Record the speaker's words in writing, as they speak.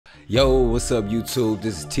Yo, what's up YouTube?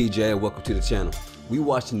 This is TeJaY and welcome to the channel. We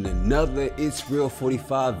watching another It's Real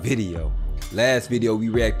 45 video. Last video we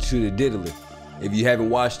reacted to the diddler. If you haven't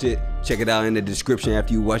watched it, check it out in the description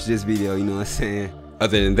after you watch this video, you know what I'm saying?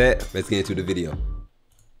 Other than that, let's get into the video.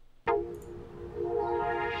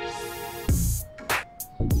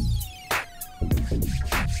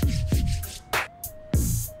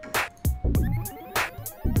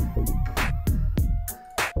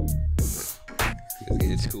 Let's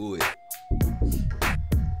get into it.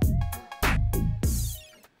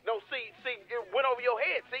 No, see, it went over your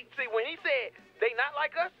head. See, when he said they not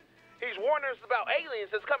like us, he's warning us about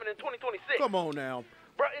aliens that's coming in 2026. Come on now.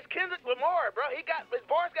 Bro, it's Kendrick Lamar, bro. His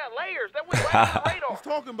bars got layers. That went right on the radar. He's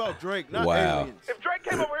talking about Drake, not Wow. aliens. If Drake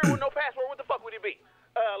came over here with no passport, what the fuck would he be?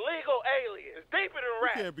 Legal aliens. Deeper than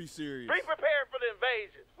rap. You can't be serious. Be prepared for the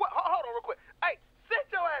invasion. What? Hold on real quick. Hey, sit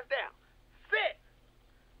your ass down. Sit.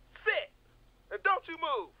 And don't you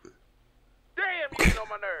move. Damn, you getting on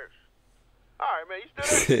my nerves. All right, man. You still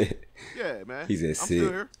there? Yeah, man. He said I'm sit. still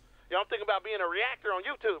here. Yo, I'm thinking about being a reactor on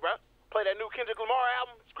YouTube, bro. Play that new Kendrick Lamar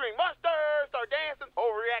album, scream mustard, start dancing,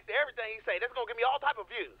 overreact to everything he say. That's gonna give me all type of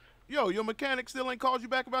views. Yo, your mechanic still ain't called you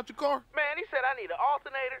back about your car? Man, he said I need an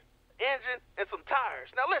alternator, engine, and some tires.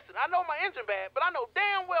 Now listen, I know my engine bad, but I know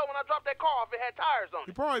damn well when I dropped that car off, it had tires on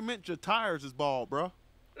You it. probably meant your tires is bald, bro.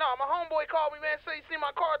 No, my homeboy called me, man, said he seen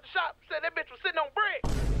my car at the shop, said that bitch was sitting on bricks.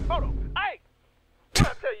 Hold on, hey, what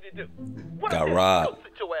I tell you to do? What Got I tell robbed. you to do? Go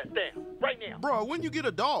sit your ass down, right now. Bro, when you get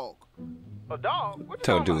a dog? A dog? What you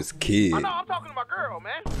Told talking to his about? kid. I know, I'm talking to my girl,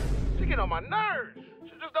 man. She get on my nerves.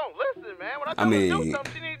 She just don't listen, man. When I tell I her to do mean,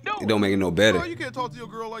 something, she need to do it don't make it no better. Bro, you can't talk to your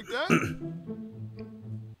girl like that. You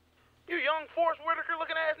young Forrest Whitaker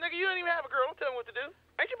looking ass nigga, you ain't even have a girl. Don't tell me what to do.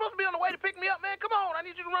 Ain't you supposed to be on the way to pick me up, man? Come on, I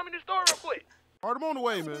need you to run me this store real quick. All right, I'm on the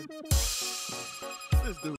way, man.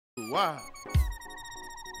 This dude, wow.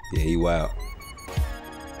 Yeah, he wild.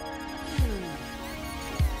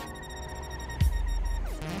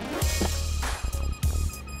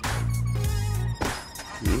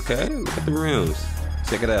 Okay, look at the rims.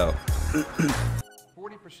 Check it out.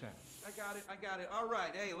 40%. I got it. All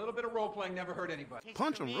right. Hey, a little bit of role playing never hurt anybody. His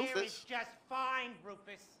Punch him, career Rufus. is just fine,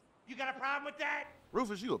 Rufus. You got a problem with that?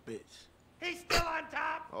 Rufus, you a bitch. He's still on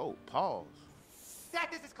top. Oh, pause.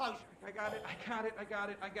 That is disclosure. I got it.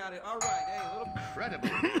 All right. Hey, a little Incredible.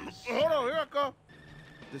 Hold on, here I come.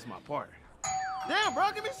 This is my part. Damn,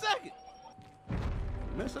 bro, give me a second.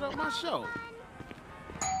 Messing up my show.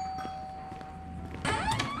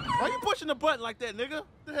 Why you pushing the button like that, nigga?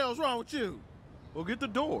 The hell's wrong with you? Well, get the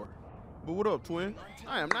door. But what up, twin?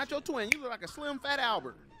 I am not your twin. You look like a slim, fat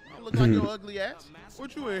Albert. I look like your ugly ass.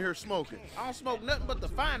 What you in here smoking? I don't smoke nothing but the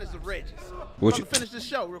finest of Regis. What I'm you- to finish this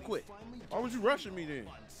show real quick. Why was you rushing me then?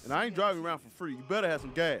 And I ain't driving around for free. You better have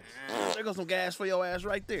some gas. There goes some gas for your ass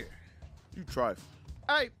right there. You trifle.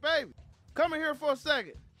 Hey, baby, come in here for a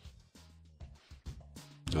second.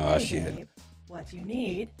 Oh Hey, shit. babe, what you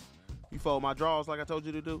need? You fold my drawers like I told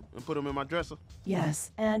you to do and put them in my dresser?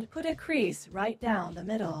 Yes, and put a crease right down the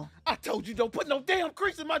middle. I told you don't put no damn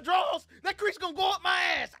crease in my drawers. That crease gonna go up my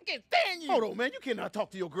ass. I can't stand you. Hold on, man. You cannot talk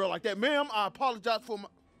to your girl like that. Ma'am, I apologize for my...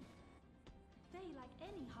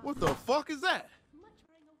 What the fuck is that?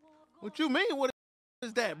 What you mean? What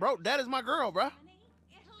is that, bro? That is my girl, bro.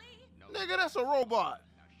 Nigga, that's a robot.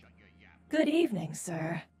 Good evening,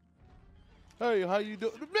 sir. Hey, how you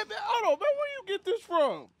doing? Hold on, man. Where you get this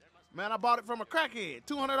from? Man, I bought it from a crackhead,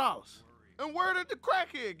 $200. And where did the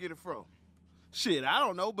crackhead get it from? Shit, I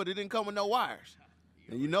don't know, but it didn't come with no wires.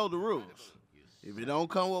 And you know the rules. If it don't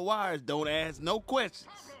come with wires, don't ask no questions.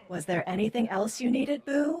 Was there anything else you needed,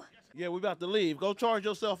 Boo? Yeah, we about to leave. Go charge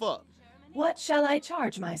yourself up. What shall I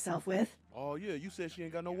charge myself with? Oh, yeah, you said she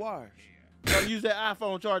ain't got no wires. Gotta use that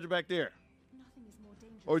iPhone charger back there.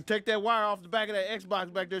 Or take that wire off the back of that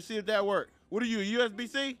Xbox back there, see if that works. What are you, a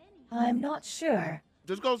USB-C? I'm not sure.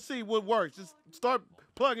 Just go see what works. Just start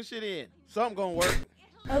plugging shit in. Something gonna work.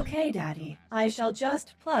 Okay, Daddy. I shall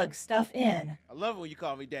just plug stuff in. I love it when you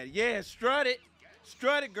call me daddy. Yeah, strut it.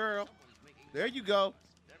 Strut it, girl. There you go.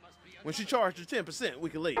 When she charges 10%, we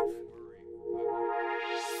can leave.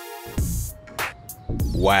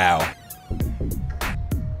 Wow.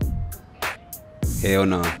 Hell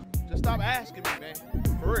no. Just stop asking me, man.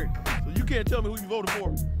 For real. So you can't tell me who you voted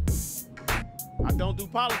for. I don't do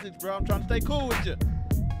politics, bro. I'm trying to stay cool with you.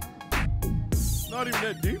 Not even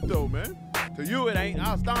that deep, though, man. To you, it ain't.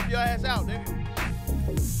 I'll stomp your ass out, nigga.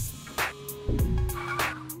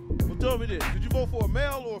 Well, tell me this. Did you vote for a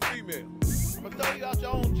male or a female? I'm gonna throw you out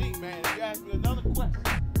your own Jeep, man, if you ask me another question.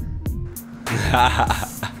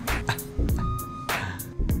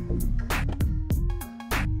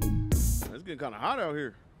 It's getting kind of hot out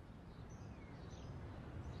here.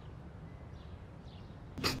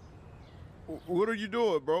 What are you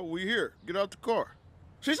doing, bro? We here. Get out the car.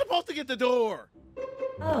 She's supposed to get the door.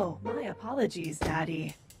 Oh, my apologies,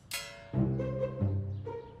 Daddy.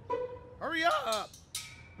 Hurry up.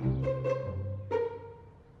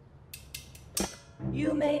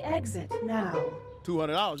 You may exit now.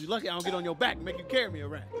 $200. You lucky I don't get on your back and make you carry me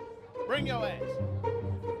around. Bring your ass.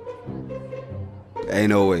 Ain't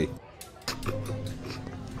no way.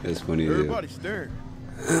 That's funny. Everybody's staring.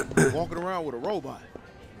 Walking around with a robot.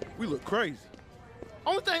 We look crazy.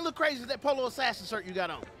 Only thing look crazy is that polo assassin shirt you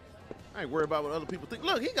got on. I ain't worried about what other people think.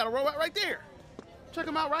 Look, he got a robot right there. Check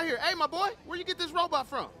him out right here. Hey, my boy, where you get this robot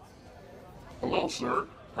from? Hello, sir.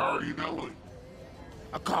 How are you doing?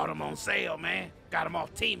 I caught him on sale, man. Got him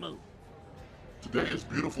off Temu. Today is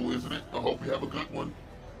beautiful, isn't it? I hope you have a good one.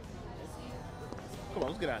 Come on,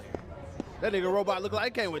 let's get out of here. That nigga robot look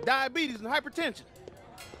like he came with diabetes and hypertension.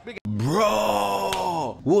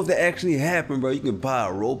 Bro, what if that actually happened, bro? You can buy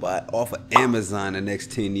a robot off of Amazon the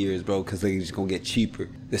next 10 years, bro, because they're just gonna get cheaper.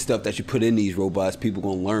 The stuff that you put in these robots, people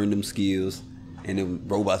gonna learn them skills, and then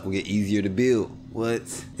robots gonna get easier to build. What?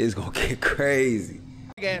 It's gonna get crazy.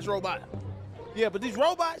 Big ass robot. Yeah, but these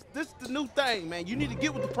robots, this is the new thing, man. You need to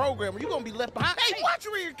get with the program or you're gonna be left behind. Hey, watch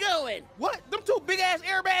where you're going. What? Them two big ass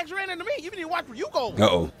airbags ran into me. You need to watch where you go.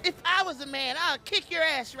 Uh-oh. If I was a man, I'd kick your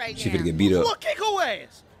ass right She now. finna get beat up. Well, kick who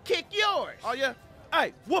ass? Kick yours. Oh, yeah?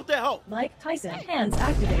 Hey, whoop that hoe. Mike Tyson, hands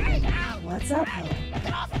activated. What's up, ho?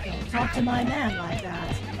 Don't talk to my man like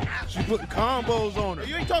that. She putting combos on her.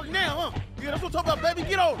 You ain't talking now, huh? Yeah, that's what I'm talking about, baby.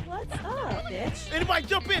 Get on. What's up, bitch? Anybody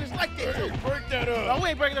jump in, it's like this. Hey, break that up. Oh, we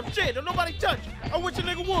ain't breaking up shit. Don't nobody touch you. I wish a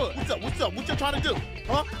nigga would. What's up? What's up? What you trying to do?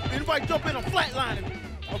 Huh? Anybody jump in, I'm flatlining.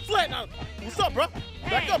 I'm flatlining. What's up, bro?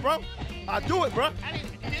 Back up, bro. I do it, bro. I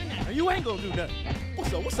didn't do nothing. And you ain't gonna do nothing.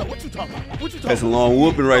 What's up? What's up? What you talking about? What you talking That's a about? long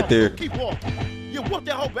whooping right there. Keep walking. Yeah, whoop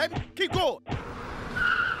that hoe, baby. Keep going.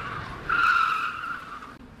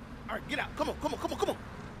 All right, get out. Come on, come on, come on, come on.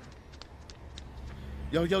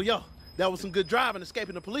 Yo. That was some good driving,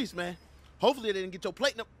 escaping the police, man. Hopefully they didn't get your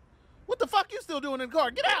plate. What the fuck you still doing in the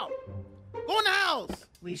car? Get out. Go in the house.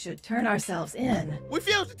 We should turn ourselves in. We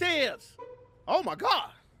fugitives. Oh, my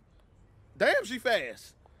God. Damn, she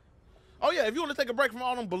fast. Oh, yeah, if you want to take a break from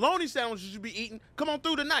all them bologna sandwiches you be eating, come on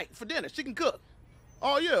through tonight for dinner. She can cook.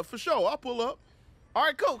 Oh, yeah, for sure. I'll pull up. All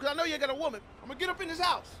right, cool, because I know you ain't got a woman. I'm going to get up in this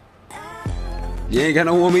house. You ain't got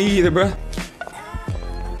no woman either, bro.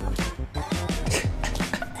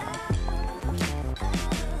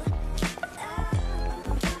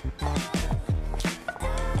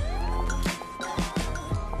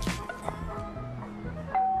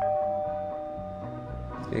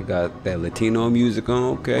 They got that Latino music on,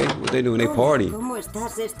 okay. What they doing? They party. ¿Cómo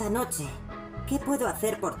estás esta noche? ¿Qué puedo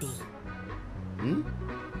hacer por ti?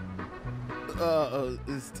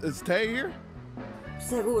 Is Tay here?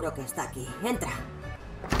 Seguro que está aquí. Entra.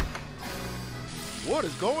 What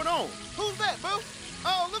is going on? Who's that, boo?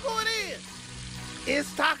 Oh, look who it is.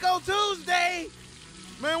 It's Taco Tuesday.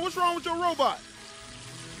 Man, what's wrong with your robot?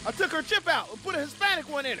 I took her chip out and put a Hispanic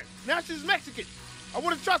one in her. Now she's Mexican. I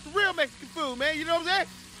want to try some real Mexican food, man. You know what I'm saying?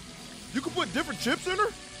 You can put different chips in her?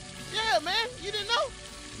 Yeah, man. You didn't know?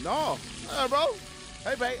 No. Bro.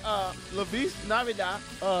 Hey, babe. La Vista Navidad.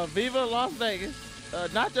 Viva Las Vegas.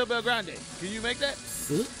 Nacho Belgrande. Can you make that?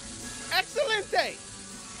 Sí. Excelente.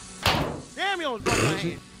 Damn, you almost broke my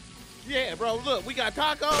hand. Yeah, bro. Look, we got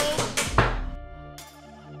tacos.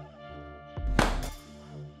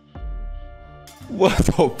 What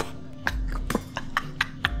the fuck?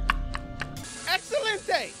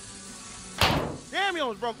 Excelente. Damn, you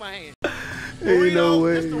almost broke my hand. Ain't no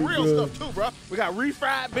way, This the real bro. stuff too, bro. We got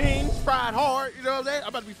refried beans, fried hard. You know what I'm saying? I'm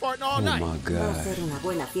about to be farting all Oh night. my Va a God. ser una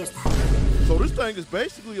buena fiesta. So this thing is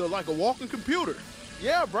basically like a walking computer.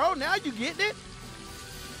 Yeah, bro. Now you getting it?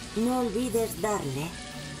 No olvides darle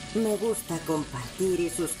me gusta, compartir y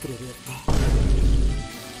suscribirte.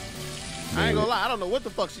 I ain't gonna lie. I don't know what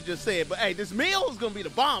the fuck she just said, but hey, this meal is gonna be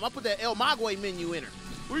the bomb. I put that El Maguey menu in her.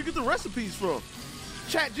 Where you get the recipes from?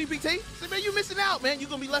 Chat GPT? See, man, you missing out, man. You're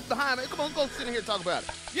gonna be left behind, man. Come on, let's go sit in here and talk about it.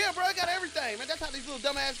 Yeah, bro, I got everything, man. That's how these little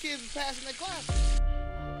dumbass kids is passing their class.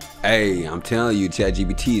 Hey, I'm telling you,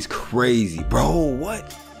 ChatGPT is crazy, bro.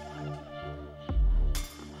 What?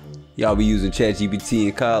 Y'all be using ChatGPT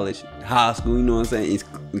in college, high school, you know what I'm saying?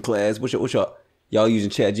 In class. What's y'all using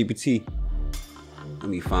ChatGPT? Let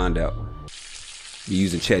me find out. You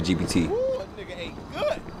using ChatGPT. Ooh, that nigga ate good.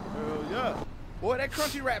 Hell yeah. Boy, that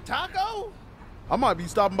crunchy wrap taco? I might be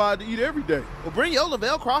stopping by to eat every day. Well, bring your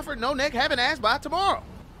Lavelle Crawford no neck having ass by tomorrow.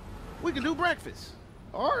 We can do breakfast.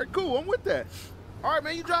 All right, cool. I'm with that. All right,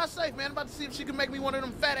 man, you drive safe, man. I'm about to see if she can make me one of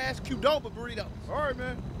them fat ass Qdoba burritos. All right,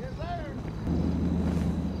 man. Yes, sir.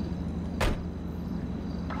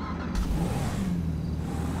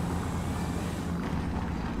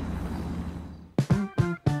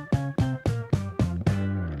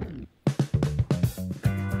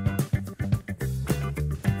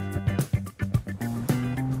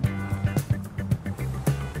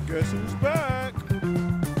 Guess who's back?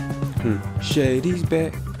 Shady's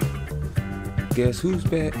back. Guess who's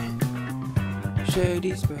back?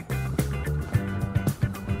 Shady's back.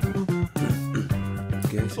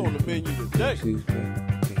 Guess What's on the menu today? who's back?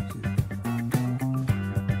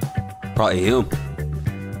 Probably him.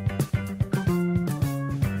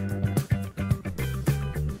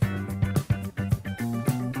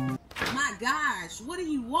 My gosh, what do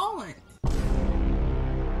you want?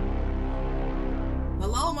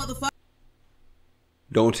 Hello, motherfucker.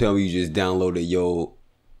 Don't tell me you just downloaded yo.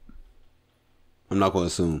 I'm not gonna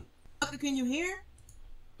assume. Can you hear?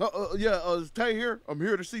 Yeah, is Tay here? I'm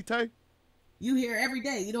here to see Tay. You hear every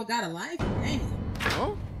day. You don't got a life? Damn.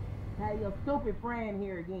 Huh? Hey, your stupid friend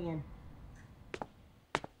here again.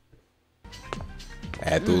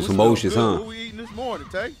 Add through some motions, huh? What we eating this morning,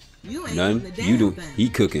 Tay? You ain't None. eating the You do. damn thing. He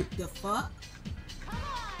cooking. The fuck?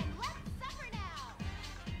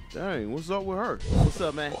 Dang, what's up with her? What's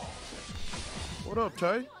up, man? What up,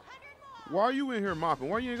 Tay? Why are you in here mopping?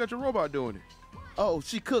 Why you ain't got your robot doing it? Oh,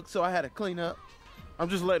 she cooked, so I had to clean up. I'm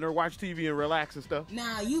just letting her watch TV and relax and stuff.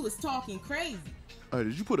 Nah, you was talking crazy. Hey,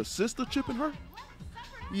 did you put a sister chip in her?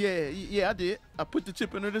 Yeah, I did. I put the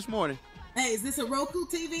chip in her this morning. Hey, is this a Roku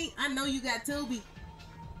TV? I know you got Tubi.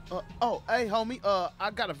 Hey, homie,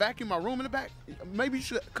 I got a vacuum my room in the back. Maybe you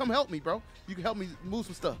should come help me, bro. You can help me move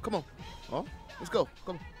some stuff. Come on. Oh, let's go.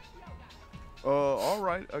 Come on. All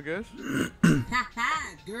right, I guess. Ha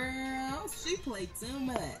ha, girl. She played too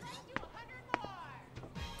much.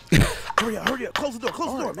 Hurry up. Close the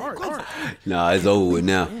door, man. Close it. Nah, it's over with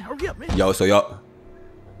now. Man, hurry up, man. Yo, so y'all.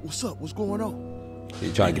 What's up? What's going on?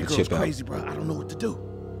 You trying to Man, get that the chip girl's out? crazy, bro. I don't know what to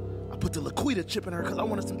do. I put the Laquita chip in her because I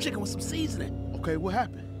wanted some chicken with some seasoning. Okay, what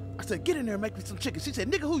happened? I said, get in there and make me some chicken. She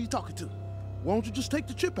said, nigga, who you talking to? Why don't you just take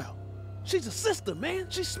the chip out? She's a sister, man.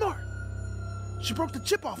 She's smart. She broke the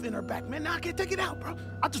chip off in her back, man. Now I can't take it out, bro.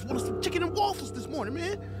 I just wanted some chicken and waffles this morning,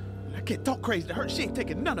 man. And I can't talk crazy to her. She ain't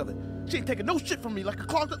taking none of it. She ain't taking no shit from me like a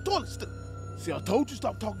clogged up toilet stool. See, I told you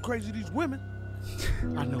stop talking crazy to these women.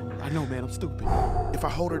 I know, man. I'm stupid. If I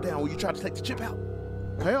hold her down, will you try to take the chip out?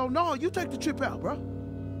 Hell no, you take the chip out, bro.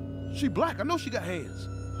 She black. I know she got hands.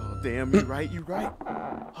 Oh, damn, you right.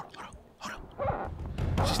 Hold on.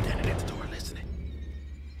 She's standing at the door listening.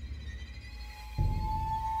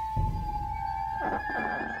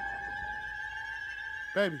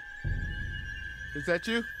 Baby, is that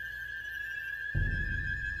you?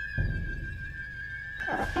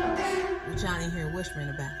 What y'all in here whispering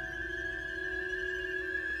about?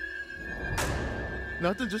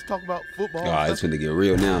 Nothing, just talk about football. All right, it's finna get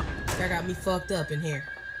real now. That got me fucked up in here.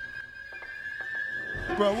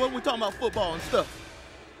 Bro, what we talking about football and stuff?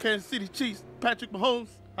 Kansas City Chiefs, Patrick Mahomes,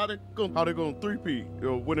 how they going 3-peat,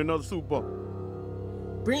 win another Super Bowl?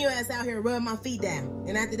 Bring your ass out here and rub my feet down.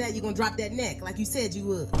 And after that, you're gonna drop that neck like you said you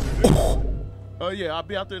would. Oh yeah, I'll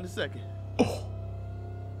be out there in a second.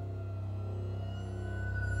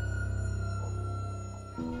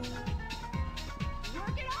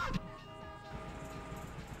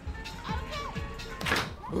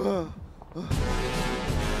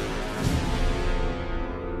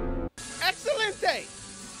 Excelente!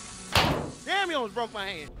 Damn, you almost broke my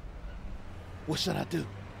hand. What should I do?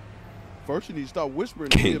 First, you need to start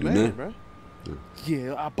whispering to Can't be a do man, nothing. bro.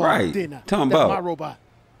 Yeah, I bought Right. it, didn't I? Talking That's about. my robot.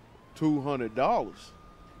 $200.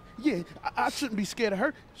 Yeah, I shouldn't be scared of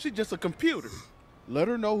her. She's just a computer. Let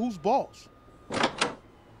her know who's boss.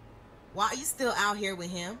 Why are you still out here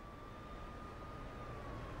with him?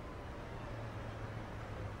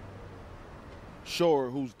 Show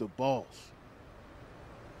her who's the boss.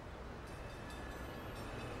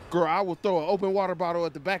 Girl, I will throw an open water bottle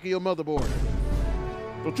at the back of your motherboard.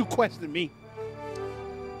 Don't you question me.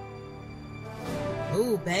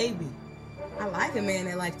 Ooh, baby. I like a man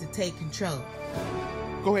that likes to take control.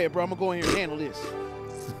 Go ahead, bro. I'm gonna go in here and handle this.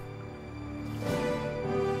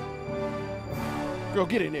 Girl,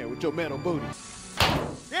 get in there with your metal booty.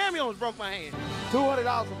 Damn, you almost broke my hand.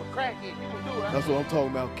 $200 from a crackhead. You gonna do it? That's what I'm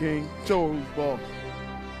talking about, King. Show her who's boss.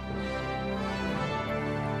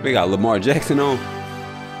 We got Lamar Jackson on.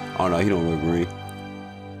 Oh no, he don't wear green.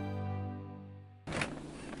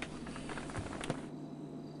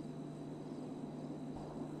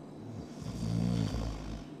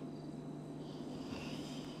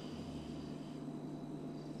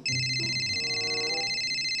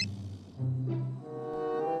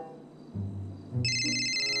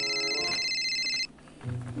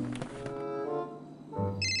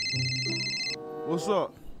 What's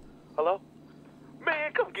up? Hello?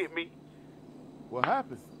 Man, come get me. What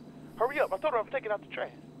happened? Hurry up. I told her I'm taking out the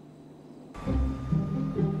trash.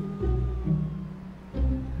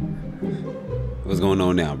 What's going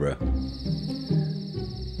on now, bro?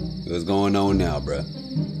 What's going on now, bruh?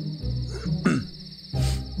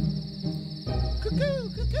 Cuckoo,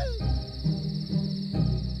 cuckoo.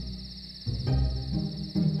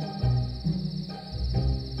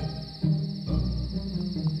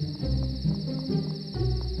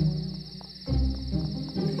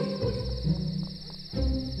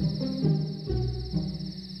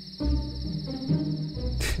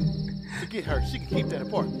 Forget her. She can keep that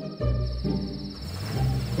apartment.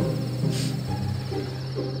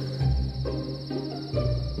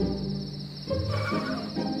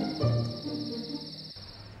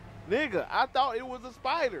 Nigga, I thought it was a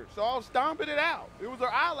spider, so I was stomping it out. It was her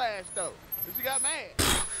eyelash, though, and she got mad.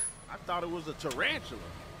 I thought it was a tarantula.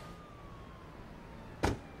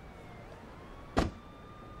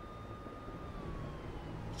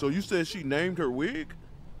 So you said she named her wig?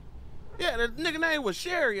 Yeah, the nigga name was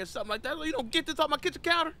Sherry or something like that. You don't get this off my kitchen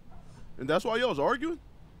counter? And that's why y'all was arguing?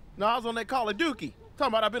 No, I was on that Call of Duty.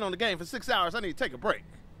 Talking about I've been on the game for 6 hours. I need to take a break.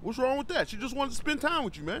 What's wrong with that? She just wanted to spend time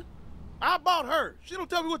with you, man. I bought her. She don't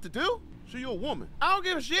tell me what to do. She your woman. I don't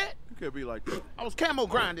give a shit. You can't be like that. I was camo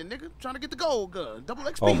grinding, nigga, trying to get the gold gun. Double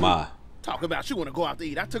XP. Oh my. Talking about she want to go out to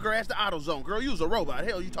eat. I took her ass to AutoZone. Girl, you was a robot.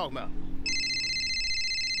 Hell you talking about?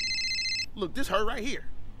 Look, this her right here.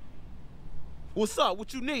 What's up?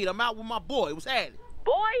 What you need? I'm out with my boy. What's happening?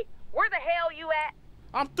 Boy, where the hell you at?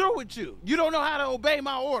 I'm through with you. You don't know how to obey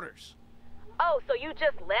my orders. Oh, so you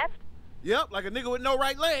just left? Yep, like a nigga with no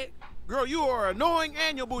right leg. Girl, you are annoying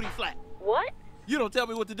and your booty flat. What? You don't tell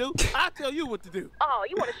me what to do. I tell you what to do. Oh,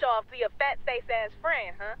 you want to show off to your fat face ass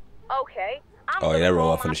friend, huh? Okay. Oh, yeah, that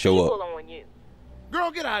robot finna show up. On you.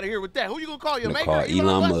 Girl, get out of here with that. Who you gonna call your maker? Call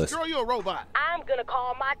Elon Musk. Girl, you a robot. I'm gonna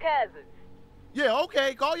call my cousins. Yeah,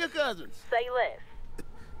 okay, call your cousins. Say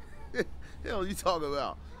less. Hell you talking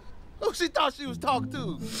about? Who she thought she was talking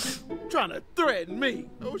to? Trying to threaten me.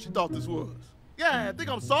 Who she thought this was? Yeah, think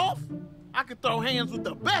I'm soft? I can throw hands with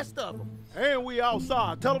the best of them. And we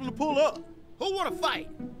outside. Tell them to pull up. Who want to fight?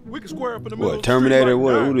 We can square up in the middle. What, Terminator?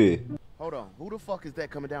 What? Who did? Hold on. Who the fuck is that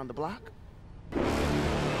coming down the block?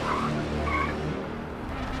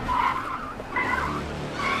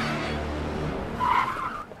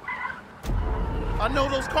 I know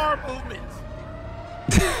those car movements.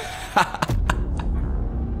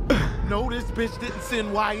 No, this bitch didn't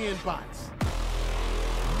send YN bots.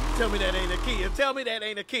 Tell me that ain't a Kia. Tell me that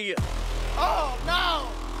ain't a Kia. Oh, no.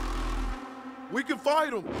 We can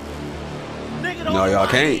fight them. Nigga, don't No, y'all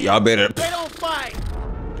can't. Y'all better. They don't fight.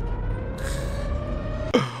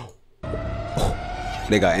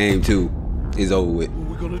 They got aim too. It's over with. What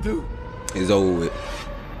we gonna do? It's over with.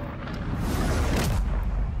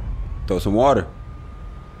 Throw some water.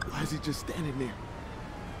 Why is he just standing there?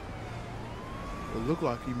 It looked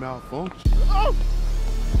like he malfunctioned. Oh!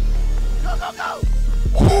 Go, go, go!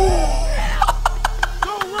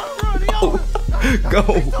 Go, run, he over! Go!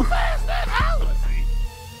 He's so fast, man! Ow!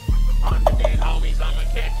 On the dead homies, I'ma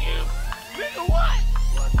catch you. Nigga, what?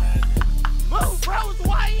 Move, bro, it's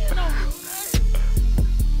YN on you.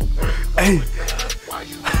 Hey! Why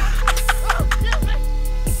you?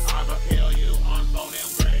 I'ma kill you on phone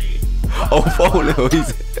and grade. Oh, phone he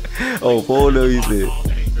said. Oh, phone he said.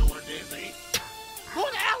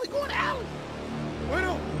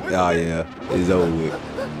 Oh yeah, it's over with.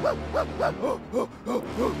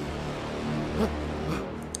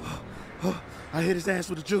 I hit his ass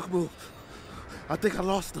with a juke move. I think I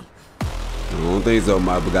lost him. I don't think so,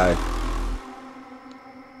 my guy.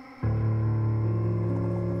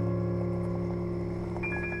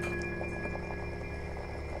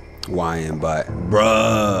 YN bot,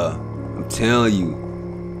 bruh. I'm telling you.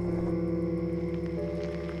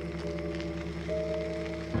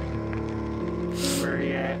 Where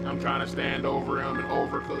he at? I'm trying to stand over him and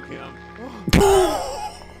overcook him.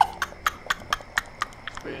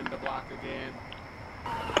 Spin the block again.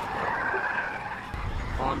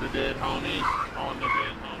 On the dead homies. On the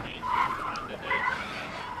dead homies. On the dead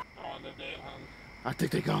homies. On the dead homies. I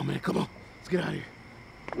think they gone, man. Come on. Let's get out of here.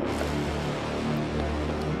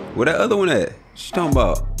 Where that other one at? She talking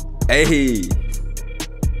about? Hey.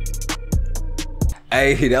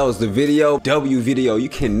 Hey, that was the video. W video. You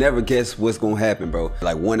can never guess what's gonna happen, bro.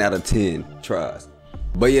 Like 1 out of 10 tries.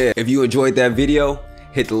 But yeah, if you enjoyed that video,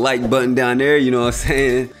 hit the like button down there, you know what I'm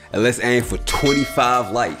saying? And let's aim for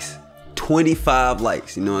 25 likes. 25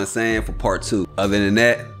 likes, you know what I'm saying, for part 2. Other than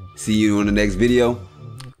that, see you on the next video.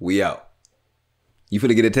 We out. You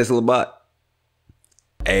finna get a TeslaBot?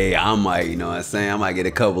 Hey, I might, you know what I'm saying? I might get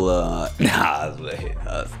a couple of, but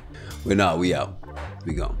nah, we out.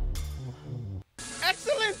 We gone.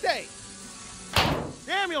 Excelente!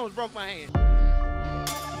 Damn, you almost broke my hand.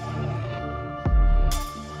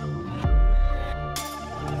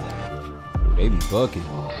 Baby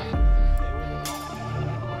bucket.